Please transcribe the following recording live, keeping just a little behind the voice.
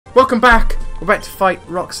Welcome back! We're about to fight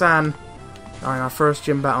Roxanne. Alright, our first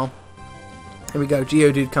gym battle. Here we go.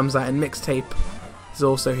 Geodude comes out, and Mixtape is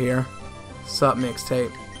also here. Sup,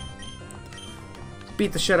 Mixtape?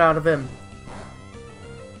 Beat the shit out of him.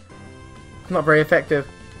 Not very effective.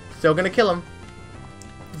 Still gonna kill him.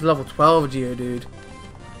 He's level 12 Geodude.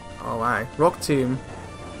 Oh wow. Rock Tomb.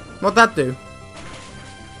 What'd that do?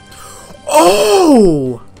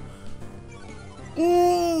 Oh!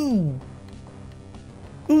 Ooh!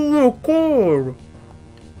 Oh my god!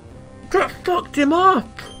 That fucked him up!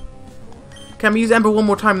 Can we use Ember one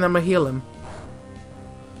more time and then I'm gonna heal him?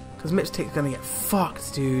 Because Mixtape's gonna get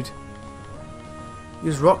fucked, dude.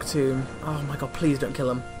 Use Rock Tomb. Oh my god, please don't kill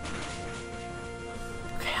him.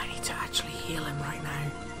 Okay, I need to actually heal him right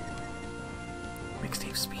now.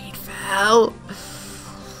 Mixtape speed fell.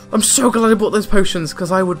 I'm so glad I bought those potions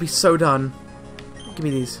because I would be so done. Give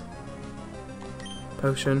me these.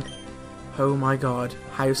 Potion. Oh my god.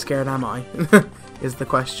 How scared am I? Is the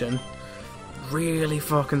question. Really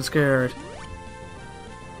fucking scared.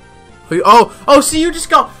 Oh, so you just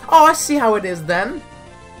got... Oh, I see how it is then.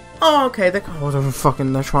 Oh, okay. They're trying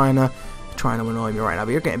to annoy me right now,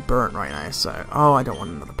 but you're getting burnt right now. So, oh, I don't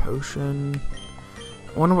want another potion.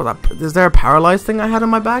 I wonder what that. Is there a paralyzed thing I had in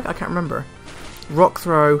my bag? I can't remember. Rock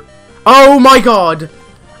throw. Oh my god!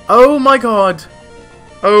 Oh my god!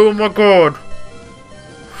 Oh my god!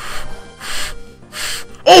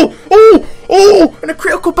 Oh! Oh! Oh! And a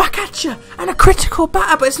critical back at you! And a critical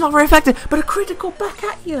back, but it's not very effective. But a critical back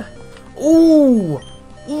at you! Ooh!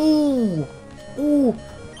 Ooh! Ooh!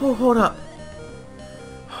 Oh, hold up.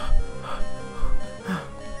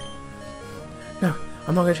 No,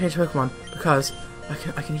 I'm not going to change Pokemon because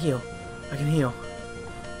I can heal. I can heal.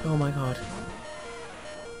 Oh my god.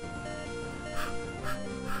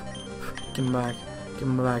 Give me my bag. Give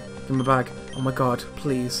me my bag. Give me my bag. Oh my god.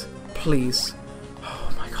 Please. Please. Oh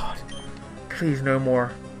my god. Please no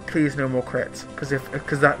more. Please no more crits. Because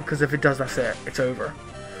if it does, that's it. It's over.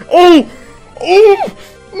 Oh! Oh!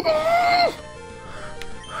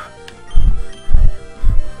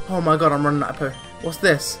 Oh my god, I'm running out of Pokemon. What's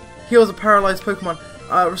this? Heals a paralyzed Pokemon.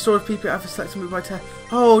 Restores PP after selecting move by 10.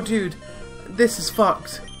 Oh, dude. This is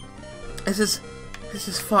fucked. This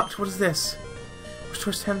is fucked. What is this?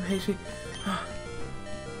 Restores 10 HP.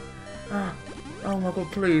 Oh my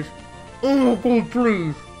god, please. Oh my god,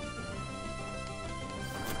 please.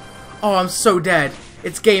 Oh, I'm so dead.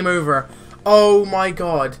 It's game over. Oh my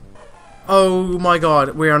god. Oh my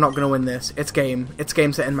god. We are not going to win this. It's game. It's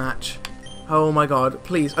game, set, and match. Oh my god.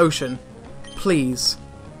 Please, Ocean. Please.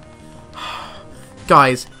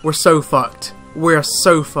 Guys, we're so fucked. We're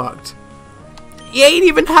so fucked. You ain't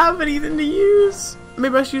even have anything to use.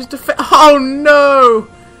 Maybe I should use defense. Oh no!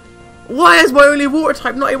 Why is my only water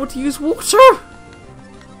type not able to use water?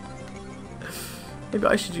 Maybe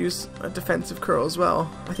I should use a defensive curl as well.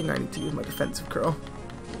 I think I need to use my defensive curl.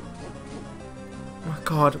 Oh my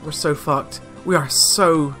god, we're so fucked. We are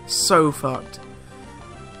so fucked.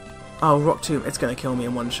 Oh, Rock Tomb, it's gonna kill me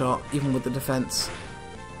in one shot, even with the defense.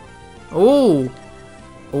 Oh!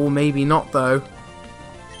 Oh, maybe not though.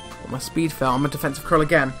 Oh, my speed fell. I'm a defensive curl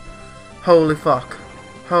again. Holy fuck.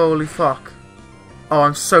 Holy fuck. Oh,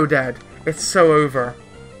 I'm so dead. It's so over.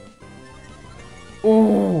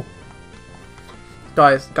 Ooh.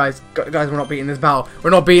 Guys, we're not beating this battle.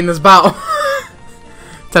 We're not beating this battle.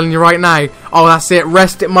 Telling you right now. Oh, that's it.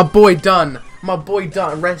 Rest it. My boy done. My boy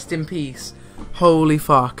done. Rest in peace. Holy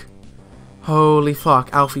fuck. Holy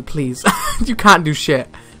fuck. Alfie, please. You can't do shit.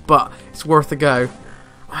 But it's worth a go.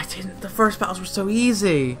 I didn't. The first battles were so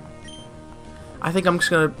easy. I think I'm just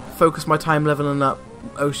going to focus my time leveling up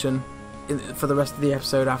Ocean for the rest of the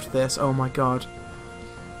episode after this. Oh my god.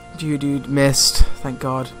 Dude missed. Thank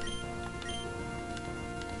god.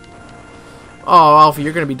 Oh, Alfie,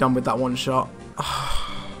 you're going to be done with that one shot.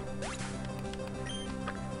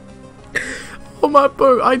 Oh my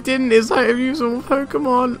boat. I didn't decide to use all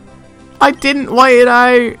Pokemon. I didn't wait it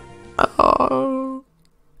out. Oh.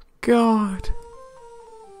 God.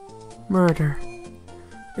 Murder.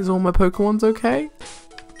 Is all my Pokemons okay?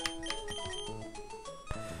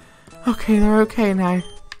 Okay, they're okay now.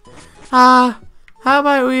 How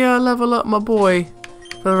about we level up my boy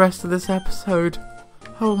for the rest of this episode?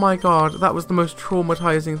 Oh my god, that was the most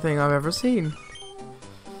traumatizing thing I've ever seen.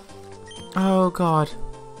 Oh god.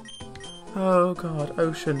 Oh god,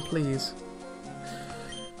 Ocean, please.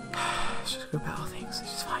 Let's just go battle things.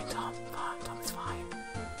 It's just fine, Tom. Tom, it's fine.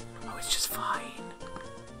 Oh, it's just fine.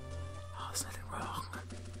 Oh, there's nothing wrong.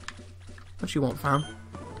 What you want, fam?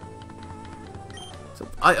 So,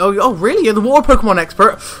 oh, really? You're the water Pokemon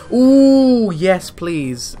expert? Ooh, yes,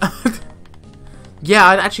 please. Yeah,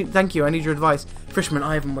 actually, thank you. I need your advice. Fisherman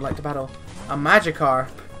Ivan would like to battle a Magikarp.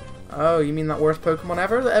 Oh, you mean that worst Pokemon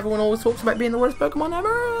ever? That everyone always talks about being the worst Pokemon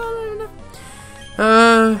ever?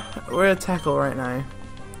 We're gonna tackle right now.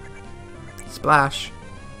 Splash.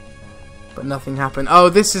 But nothing happened. Oh,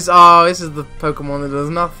 this is the Pokemon that does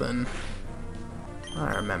nothing.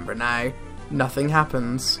 I remember now. Nothing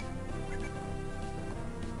happens.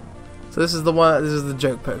 So this is the one. This is the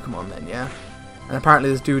joke Pokemon then, yeah. And apparently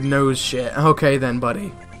this dude knows shit. Okay then,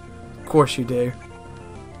 buddy. Of course you do.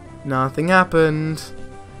 Nothing happened.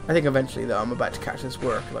 I think eventually though I'm about to catch this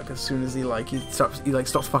work. Like as soon as he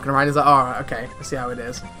stops fucking around, he's like, alright, okay, I see how it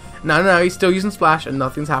is. No, he's still using Splash and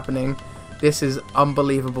nothing's happening. This is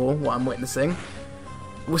unbelievable what I'm witnessing.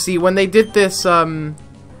 Well, see, when they did this, I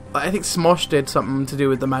think Smosh did something to do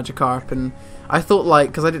with the Magikarp, and I thought, like,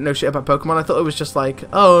 because I didn't know shit about Pokemon, I thought it was just like,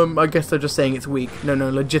 oh, I guess they're just saying it's weak. No,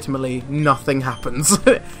 legitimately, nothing happens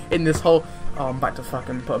in this whole... Oh, I'm back to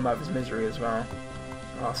fucking put him out of his misery as well.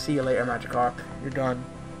 I'll see you later, Magikarp. You're done.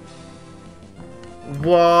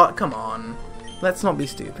 What? Come on. Let's not be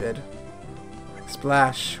stupid.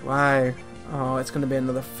 Splash. Wow. Oh, it's gonna be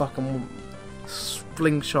another fucking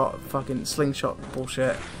slingshot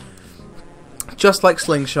bullshit. Just like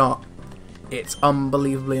Slingshot, it's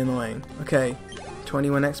unbelievably annoying. Okay,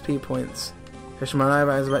 21 XP points. Fisherman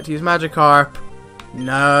Ivan is about to use Magikarp.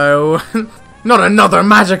 No, not another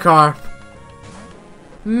Magikarp.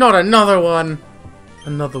 Not another one.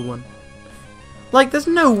 Another one. Like, there's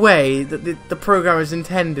no way that the programmers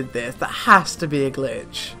intended this. That has to be a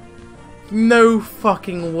glitch. No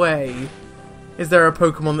fucking way is there a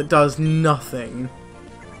Pokemon that does nothing.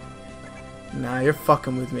 Nah, you're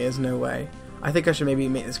fucking with me. There's no way. I think I should maybe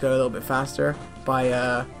make this go a little bit faster by,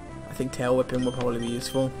 I think Tail Whipping will probably be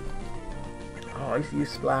useful. Oh, I used to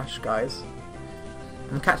use Splash, guys.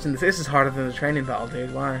 I'm catching this. This is harder than the training battle,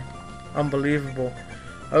 dude. Why? Unbelievable.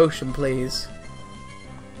 Ocean, please.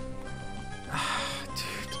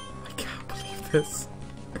 Dude, I can't believe this.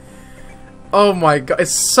 Oh my god,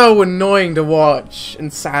 it's so annoying to watch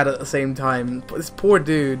and sad at the same time. But this poor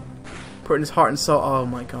dude putting his heart and soul. Oh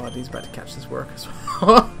my god, he's about to catch this work as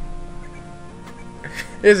well.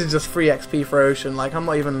 This is just free XP for Ocean. Like, I'm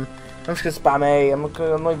just gonna spam A. I'm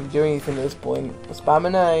not even doing anything at this point. I'm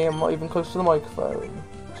spamming A. I'm not even close to the microphone.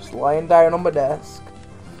 Just lying down on my desk.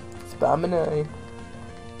 Spamming A.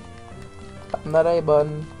 Spam that A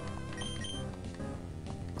button.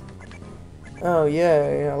 Oh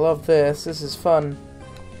yeah, I love this. This is fun.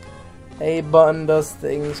 A button does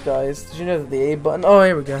things, guys. Did you know that the A button... Oh,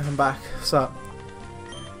 here we go. I'm back. What's up?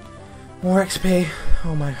 More XP.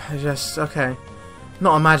 Oh my... Okay.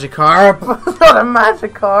 Not a Magikarp. Not a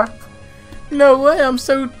Magikarp. No way. I'm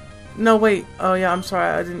so... No, wait. Oh yeah, I'm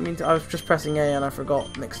sorry. I didn't mean to... I was just pressing A and I forgot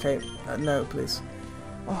mixtape. No, please.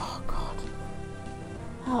 Oh god.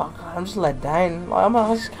 Oh god. I'm just let down. I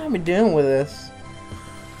just can't be dealing with this.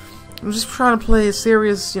 I'm just trying to play a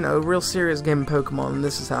serious, you know, real serious game of Pokemon, and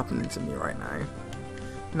this is happening to me right now.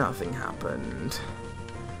 Nothing happened.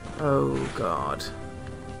 Oh god.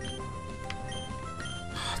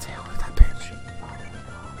 Oh, deal with that bitch. Oh my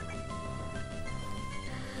god.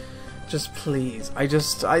 Just please. I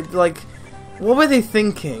like, what were they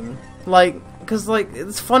thinking? Like, because, like,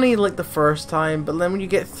 it's funny, like, the first time, but then when you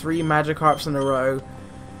get 3 Magikarps in a row,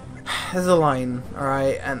 there's a line,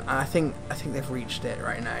 alright, and I think they've reached it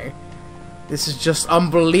right now. This is just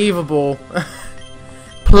unbelievable.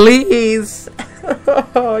 Please.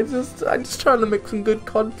 I'm just trying to make some good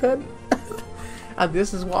content. And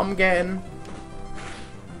this is what I'm getting.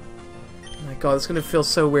 Oh my god, it's gonna feel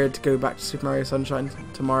so weird to go back to Super Mario Sunshine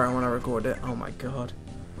tomorrow when I record it. Oh my god.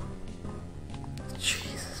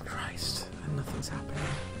 Jesus Christ. And nothing's happening.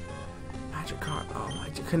 Magikarp. Oh my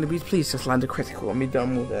god. Can it please just land a critical and be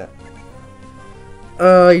done with it?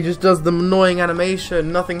 He just does the annoying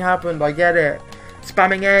animation. Nothing happened. I get it.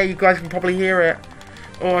 Spamming A. You guys can probably hear it.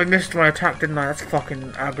 Oh, I missed my attack, didn't I? That's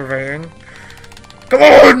fucking aggravating. Come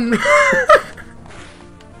on!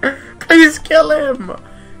 Please kill him!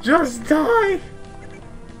 Just die!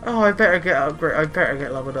 Oh, I better get upgrade. I better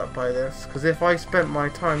get leveled up by this. Because if I spent my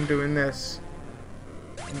time doing this,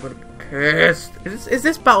 I'm gonna be pissed. Is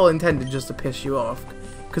this battle intended just to piss you off?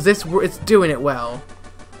 Because it's doing it well.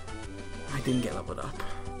 I didn't get leveled up.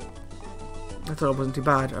 I thought it wasn't too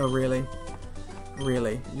bad. Oh, really?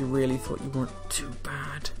 Really? You really thought you weren't too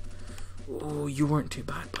bad? Oh, you weren't too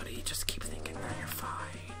bad, buddy. Just keep thinking that you're fine.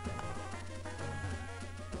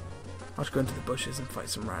 I'll just go into the bushes and fight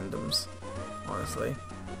some randoms. Honestly.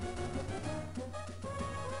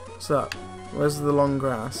 What's up? Where's the long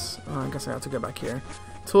grass? Oh, I guess I have to go back here.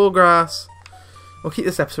 Tall grass. We'll keep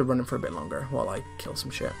this episode running for a bit longer while I kill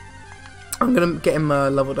some shit. I'm gonna get him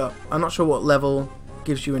leveled up. I'm not sure what level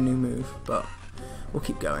gives you a new move, but we'll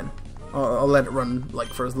keep going. I'll let it run like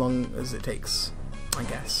for as long as it takes, I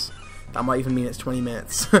guess. That might even mean it's 20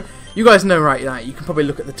 minutes. You guys know right now, you can probably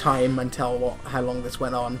look at the time and tell how long this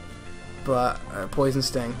went on. But, Poison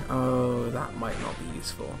Sting. Oh, that might not be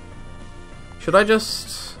useful. Should I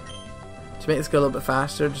just, to make this go a little bit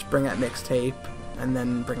faster, just bring out Mixtape and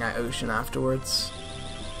then bring out Ocean afterwards?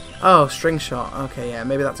 Oh, String Shot. Okay, yeah,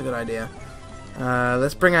 maybe that's a good idea.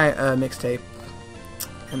 Let's bring out Mixtape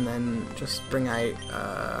and then just bring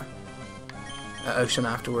out Ocean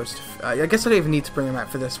afterwards. I guess I don't even need to bring him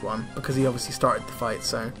out for this one because he obviously started the fight,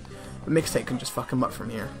 so the Mixtape can just fuck him up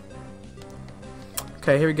from here.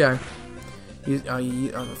 Okay, here we go.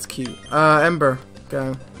 Oh, that's cute. Ember,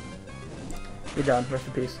 go. You're done. Rest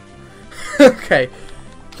in peace. Okay,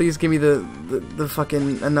 please give me the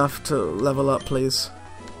fucking enough to level up, please.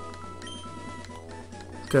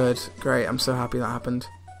 Good, great. I'm so happy that happened.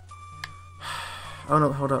 Oh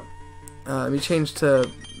no, hold up. Let me change to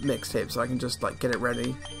Mixtape so I can just like get it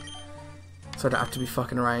ready, so I don't have to be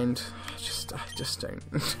fucking around. I just don't.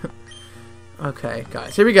 Okay,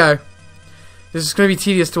 guys, here we go. This is gonna be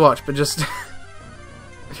tedious to watch, but just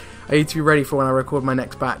I need to be ready for when I record my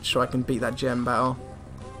next batch so I can beat that gem battle.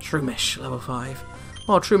 Shroomish, level 5.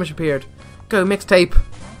 Oh, Shroomish appeared. Go, Mixtape.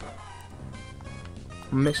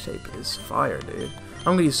 Mixtape is fire, dude.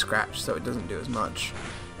 I'm gonna use Scratch so it doesn't do as much.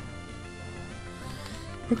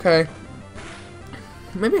 Okay.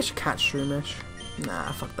 Maybe I should catch Shroomish.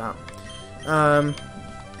 Nah, fuck that.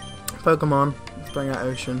 Pokemon. Let's bring out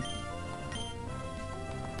Ocean.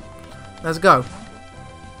 Let's go.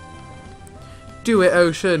 Do it,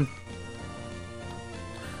 Ocean.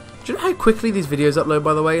 Do you know how quickly these videos upload,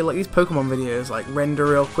 by the way? Like, these Pokemon videos, like, render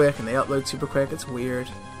real quick and they upload super quick. It's weird.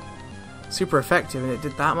 Super effective, and it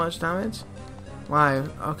did that much damage? Wow.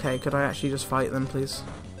 Okay, could I actually just fight them, please?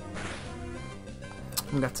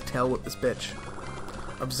 I'm gonna have to tail whip this bitch.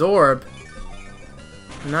 Absorb.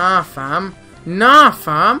 Nah, fam. Nah,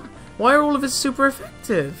 fam. Why are all of it super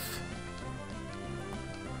effective?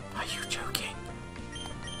 Are you joking?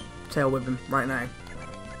 Tail whip him right now.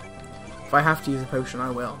 If I have to use a potion,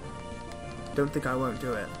 I will. Don't think I won't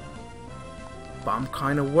do it. But I'm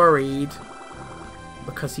kind of worried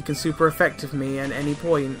because he can super effective me at any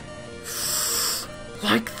point.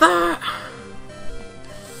 Like that.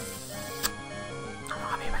 I'm not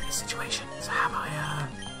happy about this situation. So how about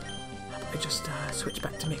I just switch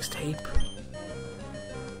back to Mixtape?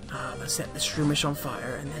 Let's set the Shroomish on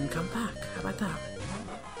fire and then come back. How about that?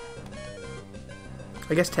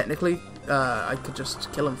 I guess technically I could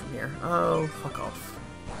just kill him from here. Oh, fuck off.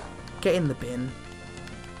 Get in the bin.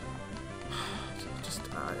 Just,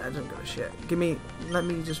 I don't give a shit. Let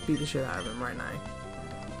me just beat the shit out of him right now.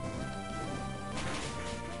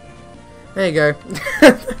 There you go.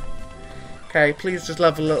 Okay, please just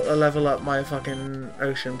level up my fucking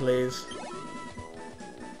Ocean, please.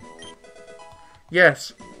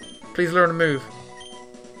 Yes. Please learn a move.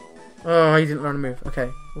 Oh, he didn't learn a move. Okay,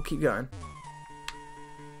 we'll keep going.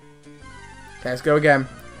 Okay, let's go again.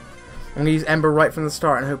 I'm gonna use Ember right from the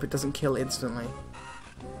start and hope it doesn't kill instantly.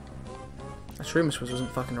 That Shroomish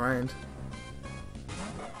wasn't fucking around.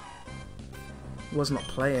 He was not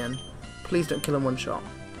playing. Please don't kill him one shot.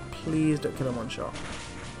 Please don't kill him one shot.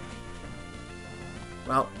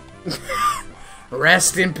 Well.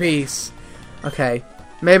 Rest in peace. Okay.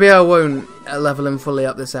 Maybe I won't level him fully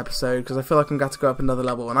up this episode because I feel like I'm going to go up another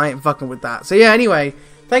level and I ain't fucking with that. So yeah, anyway.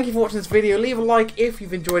 Thank you for watching this video. Leave a like if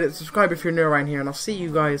you've enjoyed it. Subscribe if you're new around here. And I'll see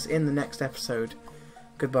you guys in the next episode.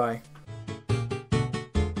 Goodbye.